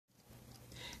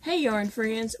Hey yarn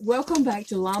friends, welcome back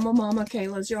to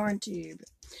LlamaMamaKayla's Yarn Tube.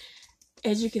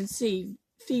 As you can see,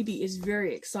 Phoebe is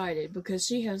very excited because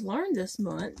she has learned this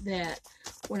month that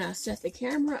when I set the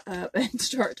camera up and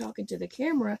start talking to the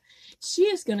camera, she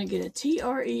is going to get a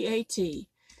TREAT.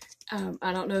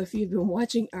 I don't know if you've been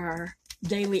watching our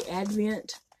daily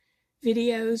Advent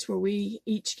videos where we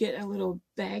each get a little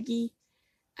baggie.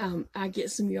 I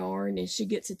get some yarn and she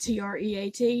gets a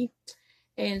TREAT.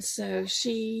 And so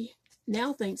she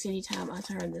now thinks anytime I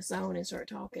turn this on and start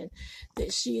talking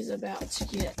that she is about to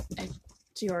get a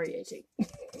TREAT.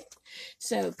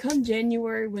 So come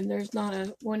January, when there's not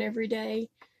a one every day,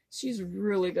 she's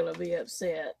really going to be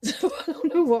upset. So I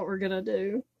don't know what we're going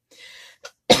to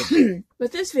do.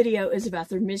 But this video is about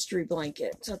the mystery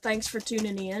blanket. So thanks for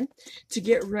tuning in to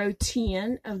get row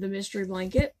 10 of the mystery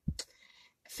blanket.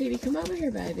 Phoebe, come over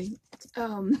here, baby.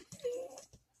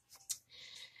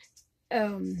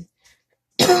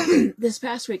 This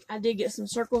past week I did get some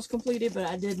circles completed, but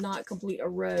I did not complete a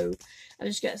row. I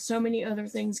just got so many other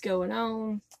things going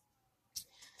on,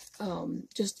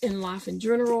 just in life in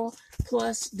general,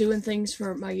 plus doing things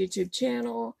for my YouTube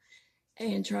channel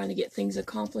and trying to get things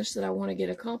accomplished that I want to get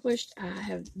accomplished.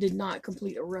 I did not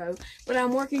complete a row, but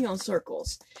I'm working on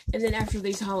circles. And then after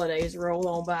these holidays roll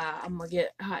on by, I'm gonna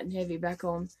get hot and heavy back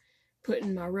on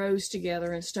putting my rows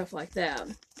together and stuff like that.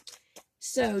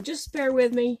 So just bear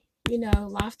with me. You know,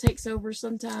 life takes over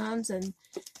sometimes, and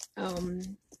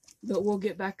but we'll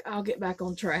get back. I'll get back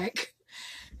on track.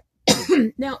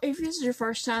 Now, if this is your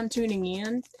first time tuning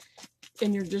in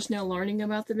and you're just now learning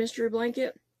about the mystery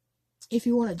blanket, if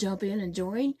you want to jump in and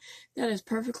join, that is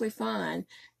perfectly fine.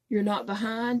 You're not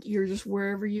behind, you're just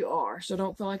wherever you are. So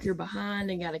don't feel like you're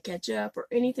behind and got to catch up or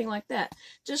anything like that.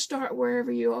 Just start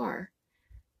wherever you are.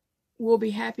 We'll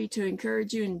be happy to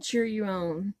encourage you and cheer you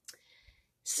on.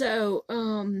 So,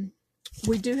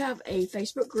 we do have a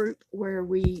Facebook group where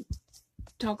we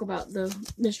talk about the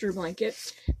mystery blanket,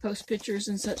 post pictures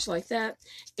and such like that.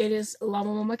 It is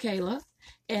LlamaMamaKayla,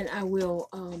 and I will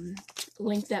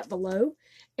link that below.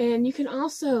 And you can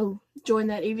also join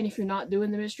that even if you're not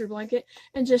doing the mystery blanket,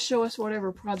 and just show us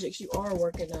whatever projects you are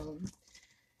working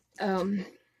on.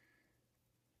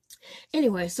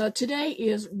 Anyway, so today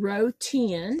is row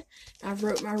 10. I've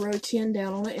wrote my row 10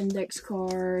 down on an index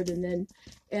card, and then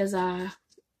as I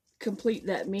complete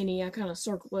that mini, I kind of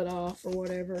circle it off or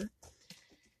whatever.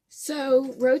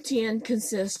 So row 10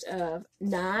 consists of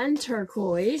 9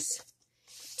 turquoise,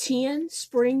 10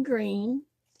 spring green,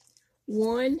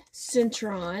 1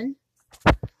 citron,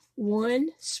 1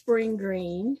 spring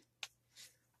green,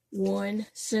 1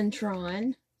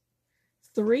 citron,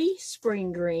 3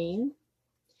 spring green,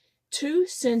 2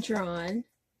 citron,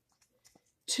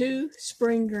 2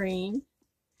 spring green,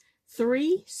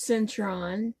 3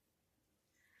 citron,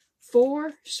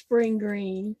 4 spring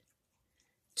green,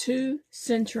 2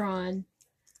 citron,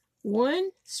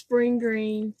 1 spring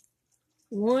green,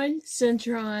 1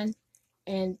 citron,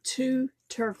 and 2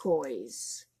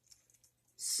 turquoise.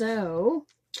 So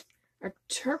our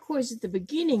turquoise at the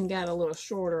beginning got a little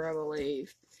shorter, I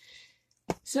believe.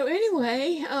 So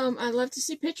anyway, I'd love to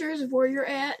see pictures of where you're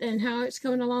at and how it's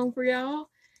coming along for y'all.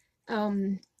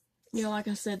 You know, like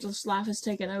I said, just life has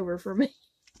taken over for me.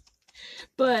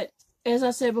 But as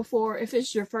I said before, if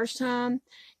it's your first time,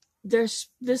 this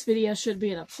video should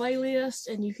be in a playlist,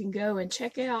 and you can go and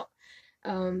check out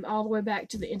all the way back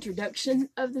to the introduction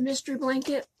of the mystery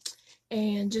blanket,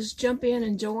 and just jump in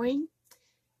and join.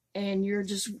 And you're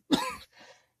just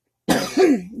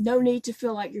no need to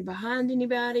feel like you're behind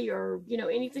anybody or, you know,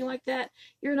 anything like that.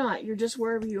 You're not. You're just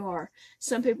wherever you are.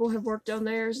 Some people have worked on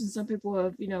theirs, and some people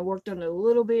have, you know, worked on it a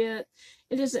little bit.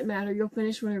 It doesn't matter. You'll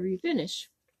finish whenever you finish.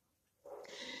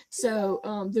 So,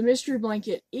 the mystery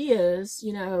blanket is,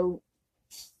 you know,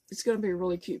 it's going to be a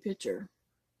really cute picture.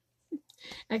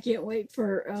 I can't wait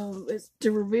for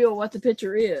to reveal what the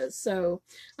picture is. So,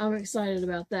 I'm excited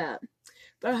about that.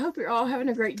 But I hope you're all having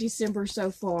a great December so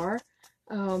far.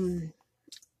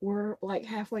 We're like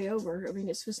halfway over. I mean,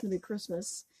 it's supposed to be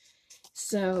Christmas.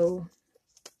 So,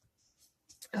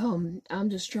 I'm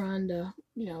just trying to,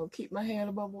 you know, keep my head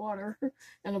above water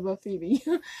and above Phoebe.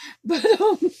 But,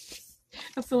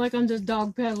 I feel like I'm just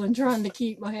dog paddling trying to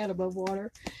keep my head above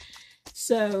water.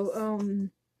 So,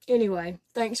 anyway,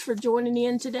 thanks for joining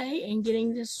in today and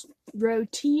getting this row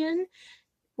 10.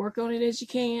 Work on it as you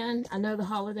can. I know the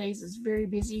holidays is very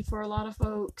busy for a lot of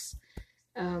folks.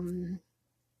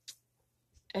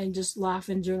 And just life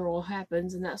in general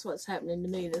happens, and that's what's happening to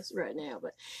me right now.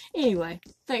 But anyway,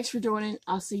 thanks for joining.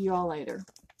 I'll see you all later.